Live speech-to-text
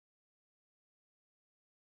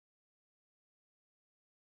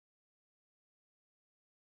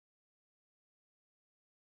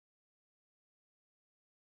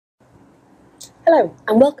Hello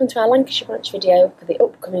and welcome to our Lancashire branch video for the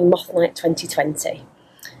upcoming Moth Night 2020.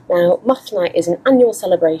 Now, Moth Night is an annual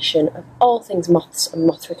celebration of all things moths and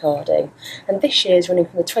moth recording, and this year is running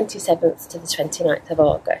from the 27th to the 29th of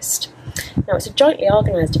August. Now, it's a jointly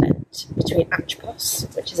organised event between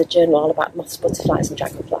ACHPOS, which is a journal all about moths, butterflies and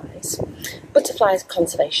dragonflies, Butterflies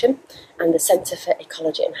Conservation and the Centre for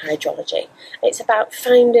Ecology and Hydrology. And it's about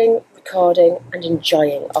finding, recording and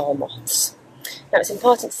enjoying all moths. Now, it's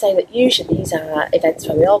important to say that usually these are events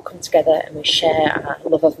where we all come together and we share our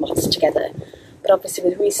love of moths together, but obviously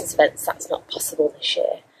with recent events that's not possible this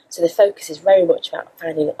year, so the focus is very much about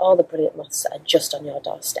finding all the brilliant moths that are just on your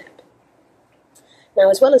doorstep. Now,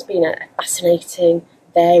 as well as being a fascinating,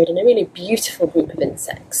 varied and a really beautiful group of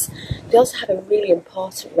insects, they also have a really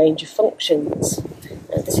important range of functions.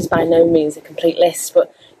 Now, this is by no means a complete list,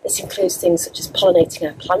 but this includes things such as pollinating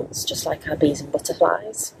our plants, just like our bees and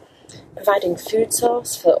butterflies, providing food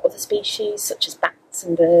source for other species such as bats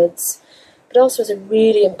and birds, but also as a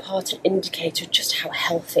really important indicator of just how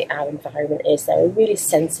healthy our environment is. They're a really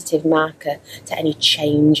sensitive marker to any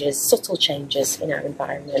changes, subtle changes in our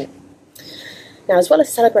environment. Now, as well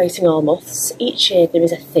as celebrating all moths, each year there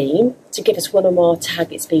is a theme to give us one or more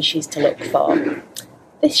target species to look for.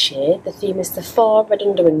 This year the theme is the 4 red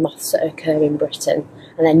underwing moths that occur in Britain,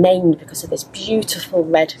 and they're named because of this beautiful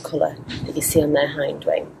red colour that you see on their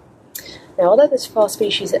hindwing. Now, although there's 4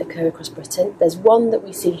 species that occur across Britain, there's one that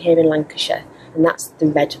we see here in Lancashire, and that's the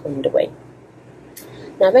red underwing.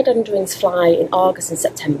 Now, red underwings fly in August and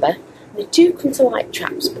September. They do come to light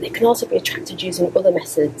traps, but they can also be attracted using other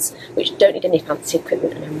methods which don't need any fancy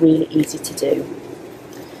equipment and are really easy to do.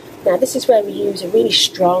 Now, this is where we use a really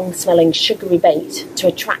strong smelling sugary bait to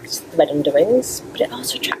attract the red underwings, but it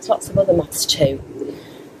also attracts lots of other moths too.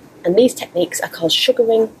 And these techniques are called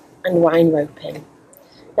sugaring and wine roping.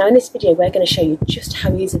 Now, in this video we're going to show you just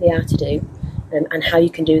how easy they are to do and how you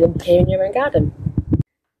can do them here in your own garden.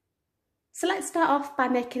 So let's start off by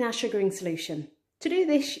making our sugaring solution. To do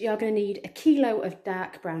this you're going to need a kilo of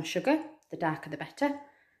dark brown sugar, the darker the better.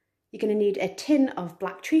 You're going to need a tin of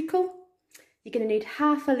black treacle. You're going to need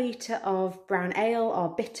half a litre of brown ale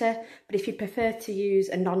or bitter, but if you prefer to use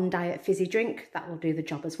a non-diet fizzy drink, that will do the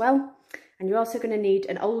job as well. And you're also going to need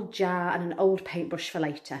an old jar and an old paintbrush for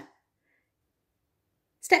later.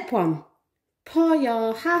 Step 1. Pour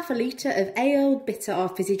your half a litre of ale, bitter or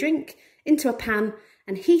fizzy drink into a pan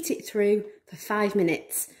and heat it through for 5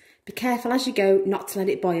 minutes. Be careful as you go not to let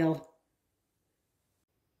it boil.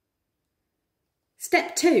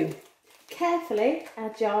 Step 2. Carefully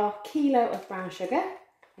add your kilo of brown sugar,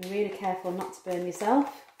 and really careful not to burn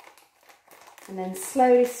yourself, and then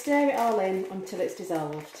slowly stir it all in until it's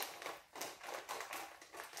dissolved.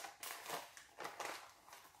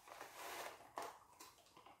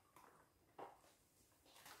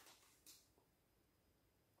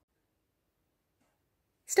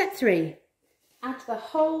 Step 3. Add the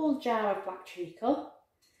whole jar of black treacle,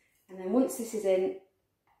 and then once this is in,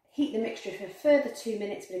 heat the mixture for a further 2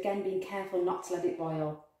 minutes, but again being careful not to let it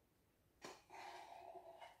boil.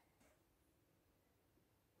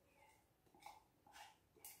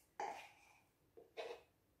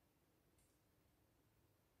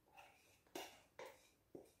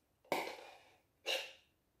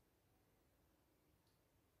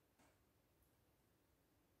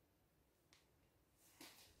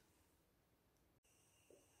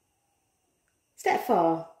 Step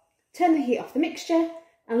 4. Turn the heat off the mixture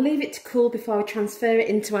and leave it to cool before we transfer it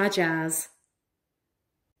into our jars.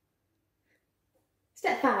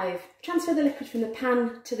 Step 5. Transfer the liquid from the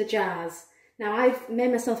pan to the jars. Now, I've made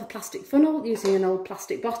myself a plastic funnel using an old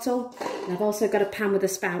plastic bottle, and I've also got a pan with a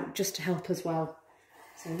spout just to help as well.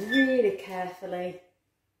 So really carefully.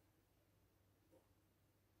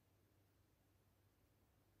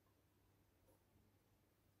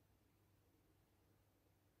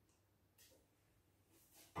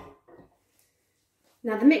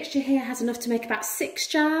 Now, the mixture here has enough to make about 6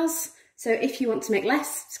 jars, so if you want to make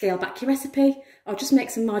less, scale back your recipe, or just make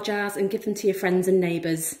some more jars and give them to your friends and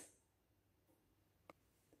neighbours.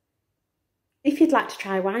 If you'd like to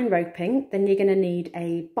try wine roping, then you're going to need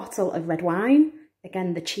a bottle of red wine,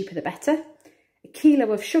 again the cheaper the better, a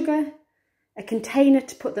kilo of sugar, a container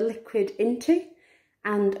to put the liquid into,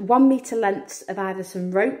 and 1 metre lengths of either some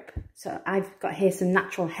rope, so I've got here some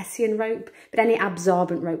natural Hessian rope, but any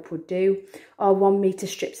absorbent rope would do, or 1 metre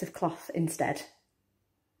strips of cloth instead.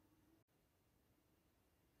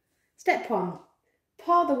 Step 1.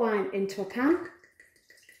 Pour the wine into a pan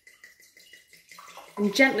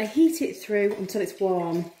and gently heat it through until it's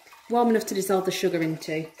warm enough to dissolve the sugar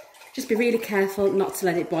into. Just be really careful not to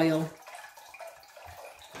let it boil.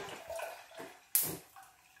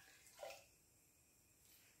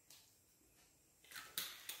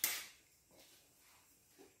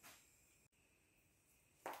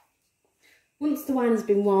 Once the wine has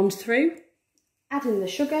been warmed through, add in the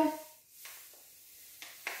sugar.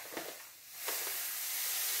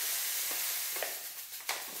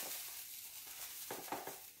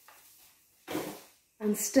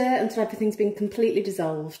 And stir until everything's been completely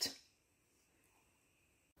dissolved.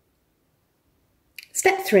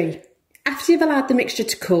 Step 3. After you've allowed the mixture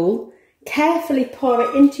to cool, carefully pour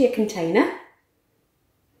it into your container.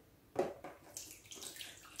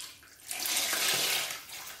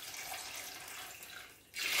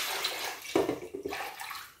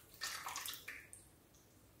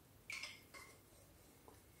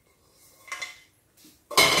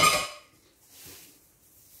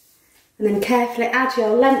 And then carefully add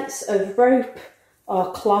your lengths of rope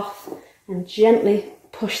or cloth and gently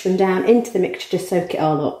push them down into the mixture to soak it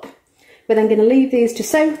all up. We're then going to leave these to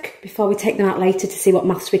soak before we take them out later to see what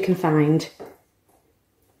moths we can find.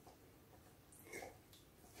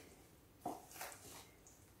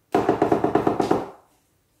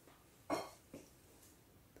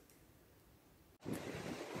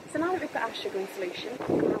 So now that we've got our sugar in solution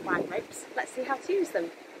and our wine ropes, let's see how to use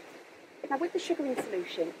them. Now with the sugar in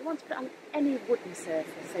solution, you want to put it on any wooden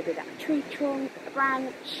surface, so be that a tree trunk, a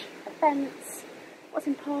branch, a fence. What's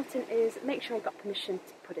important is make sure you've got permission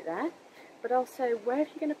to put it there, but also wherever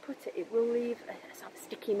you're going to put it, it will leave a sort of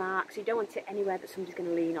sticky mark, so you don't want it anywhere that somebody's going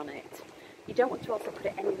to lean on it. You don't want to also put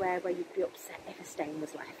it anywhere where you'd be upset if a stain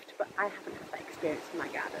was left, but I haven't had that experience in my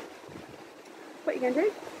garden. What you're going to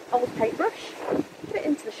do, old paintbrush, put it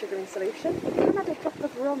into the sugar in solution. You can add a drop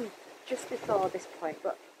of rum just before this point,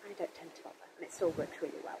 but I don't tend to bother, and it still works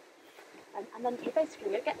really well. And then you're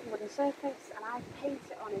basically going to get the wooden surface, and I paint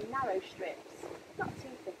it on in narrow strips, not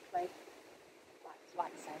too thickly,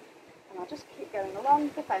 like so. And I'll just keep going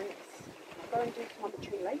along the fence. I'll go and do some on the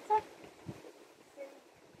tree later. See,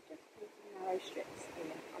 just painting narrow strips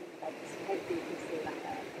here on the fence. Hopefully you can see that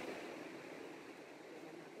there.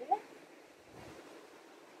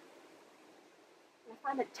 And I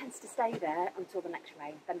find that it tends to stay there until the next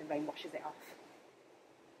rain, then the rain washes it off.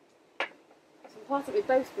 It's important with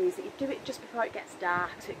both of these that you do it just before it gets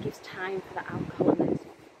dark, so it gives time for the alcohol and those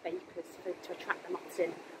vapours to attract the moths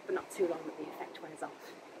in, but not too long that the effect wears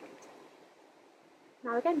off.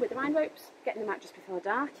 Now again, with the wine ropes, getting them out just before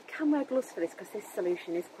dark, you can wear gloves for this because this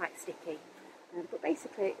solution is quite sticky. But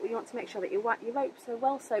basically, you want to make sure that your ropes are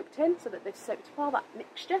well soaked in, so that they've soaked up all that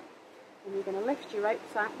mixture. And you're going to lift your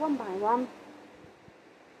ropes out one by one.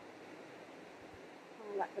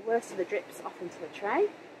 And let the worst of the drips off into the tray.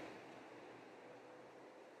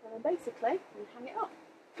 And then basically, you hang it up.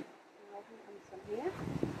 And I'll hang it on this one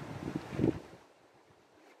here.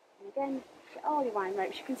 And again, get all your wine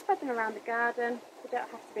ropes. You can spread them around the garden. They don't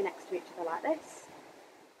have to be next to each other like this.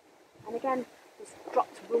 And again, this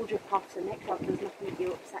drops will drip off, so make sure there's nothing that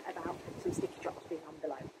you're upset about, some sticky drops being on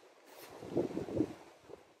below.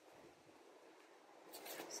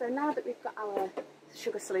 So now that we've got our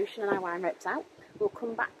sugar solution and our wine ropes out, we'll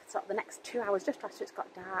come back sort of the next 2 hours just after it's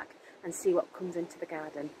got dark and see what comes into the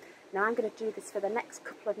garden. Now I'm going to do this for the next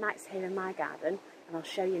couple of nights here in my garden, and I'll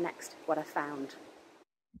show you next what I found.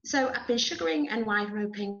 So I've been sugaring and wine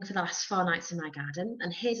roping for the last 4 nights in my garden,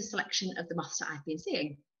 and here's a selection of the moths that I've been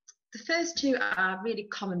seeing. The first 2 are really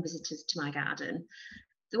common visitors to my garden.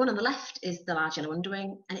 The one on the left is the large yellow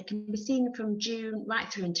underwing, and it can be seen from June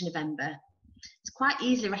right through into November. It's quite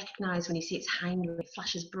easily recognised when you see its hind wing. It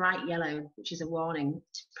flashes bright yellow, which is a warning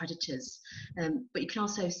to predators. But you can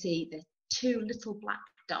also see the 2 little black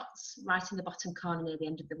dots right in the bottom corner near the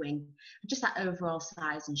end of the wing. And just that overall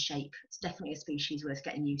size and shape, it's definitely a species worth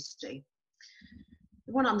getting used to.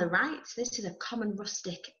 The one on the right, this is a common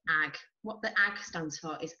rustic ag. What the ag stands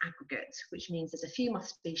for is aggregate, which means there's a few moth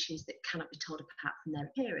species that cannot be told apart from their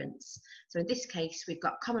appearance. So in this case, we've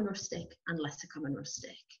got common rustic and lesser common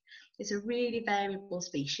rustic. It's a really variable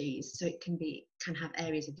species, so it can have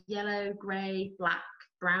areas of yellow, grey, black,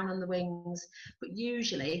 brown on the wings, but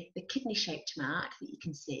usually the kidney-shaped mark that you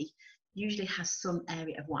can see usually has some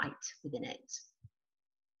area of white within it.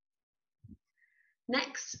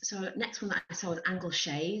 Next one that I saw was angle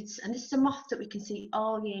shades, and this is a moth that we can see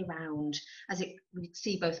all year round, we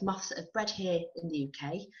see both moths that have bred here in the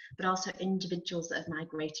UK, but also individuals that have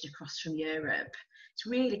migrated across from Europe. It's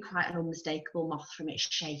really quite an unmistakable moth from its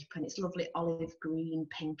shape and its lovely olive green,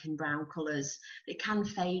 pink and brown colours. It can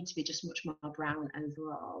fade to be just much more brown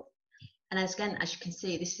overall. And as you can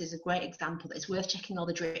see, this is a great example that it's worth checking all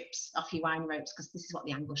the drips off your wine ropes, because this is what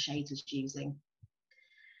the angle shades was using.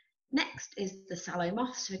 Next is the sallow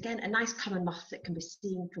moth. So again, a nice common moth that can be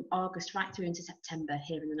seen from August right through into September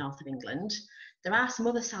here in the north of England. There are some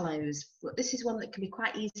other sallows, but this is one that can be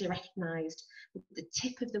quite easily recognised. The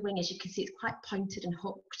tip of the wing, as you can see, it's quite pointed and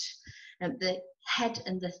hooked. The head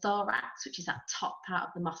and the thorax, which is that top part of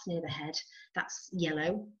the moth near the head, that's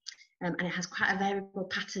yellow. And it has quite a variable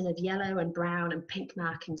pattern of yellow and brown and pink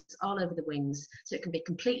markings all over the wings. So it can be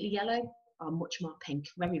completely yellow or much more pink,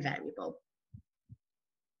 very variable.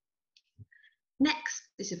 Next,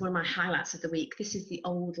 this is one of my highlights of the week. This is the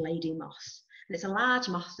old lady moth. And it's a large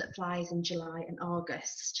moth that flies in July and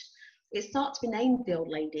August. It's thought to be named the old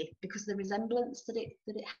lady because of the resemblance that it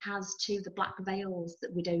has to the black veils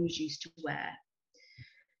that widows used to wear.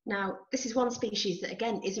 Now, this is one species that,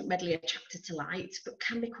 again, isn't readily attracted to light, but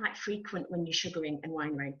can be quite frequent when you're sugaring and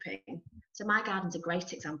wine roping. So my garden's a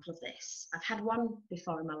great example of this. I've had one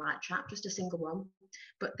before in my light trap, just a single one,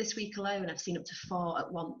 but this week alone, I've seen up to 4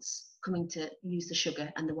 at once coming to use the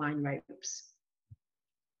sugar and the wine ropes.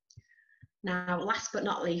 Now, last but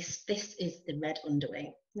not least, this is the red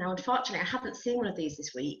underwing. Now, unfortunately, I haven't seen one of these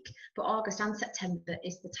this week, but August and September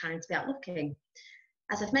is the time to be out looking.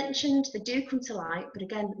 As I've mentioned, they do come to light, but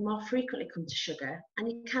again, more frequently come to sugar,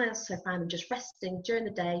 and you can also find them just resting during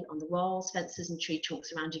the day on the walls, fences and tree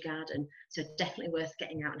trunks around your garden, so definitely worth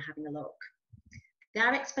getting out and having a look. They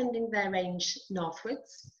are expanding their range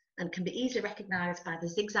northwards and can be easily recognised by the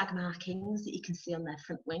zigzag markings that you can see on their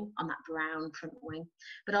front wing, on that brown front wing,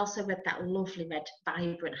 but also with that lovely red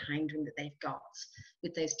vibrant hind wing that they've got,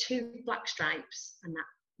 with those 2 black stripes and that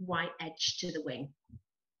white edge to the wing.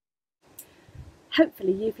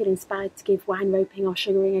 Hopefully you feel inspired to give wine roping or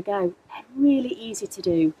sugaring a go. They're really easy to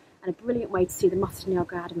do and a brilliant way to see the moths in your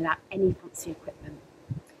garden without any fancy equipment.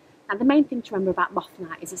 And the main thing to remember about Moth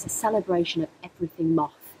Night is it's a celebration of everything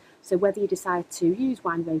moth. So whether you decide to use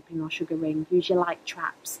wine roping or sugaring, use your light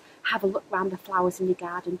traps, have a look around the flowers in your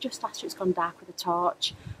garden just after it's gone dark with a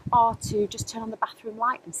torch, or to just turn on the bathroom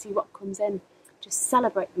light and see what comes in, just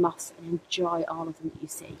celebrate the moths and enjoy all of them that you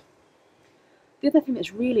see. The other thing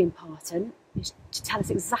that's really important is to tell us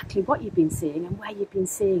exactly what you've been seeing and where you've been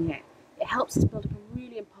seeing it. It helps us build up a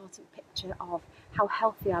really important picture of how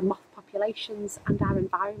healthy our moth populations and our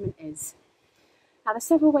environment is. Now, there's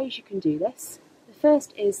several ways you can do this. The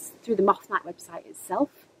first is through the Moth Night website itself.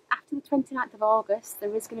 After the 29th of August,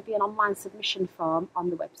 there is going to be an online submission form on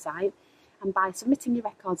the website, and by submitting your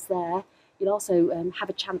records there, you'll also have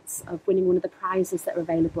a chance of winning one of the prizes that are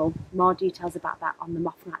available. More details about that on the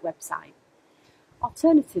Moth Night website.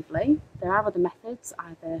 Alternatively, there are other methods,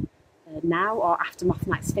 either now or after Moth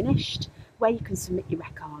Night's finished, where you can submit your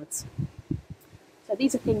records. So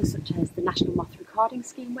these are things such as the National Moth Recording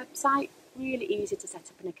Scheme website, really easy to set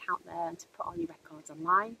up an account there and to put all your records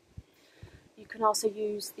online. You can also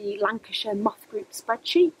use the Lancashire Moth Group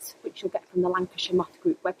spreadsheet, which you'll get from the Lancashire Moth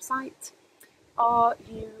Group website, or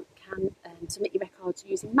you can submit your records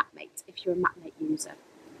using MapMate if you're a MapMate user.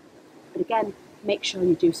 But again, make sure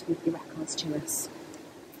you do submit your records to us.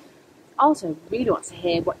 Also, really want to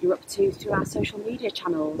hear what you're up to through our social media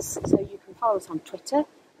channels. So you can follow us on Twitter,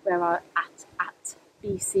 we're at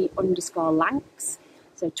BC_Lancs.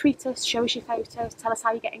 So tweet us, show us your photos, tell us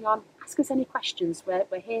how you're getting on, ask us any questions. We're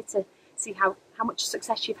here to see how much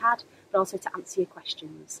success you've had, but also to answer your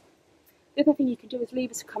questions. The other thing you can do is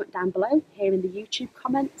leave us a comment down below here in the YouTube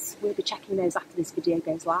comments. We'll be checking those after this video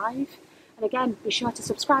goes live. And again, be sure to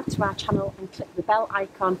subscribe to our channel and click the bell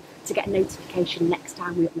icon to get a notification next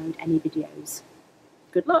time we upload any videos.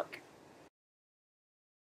 Good luck!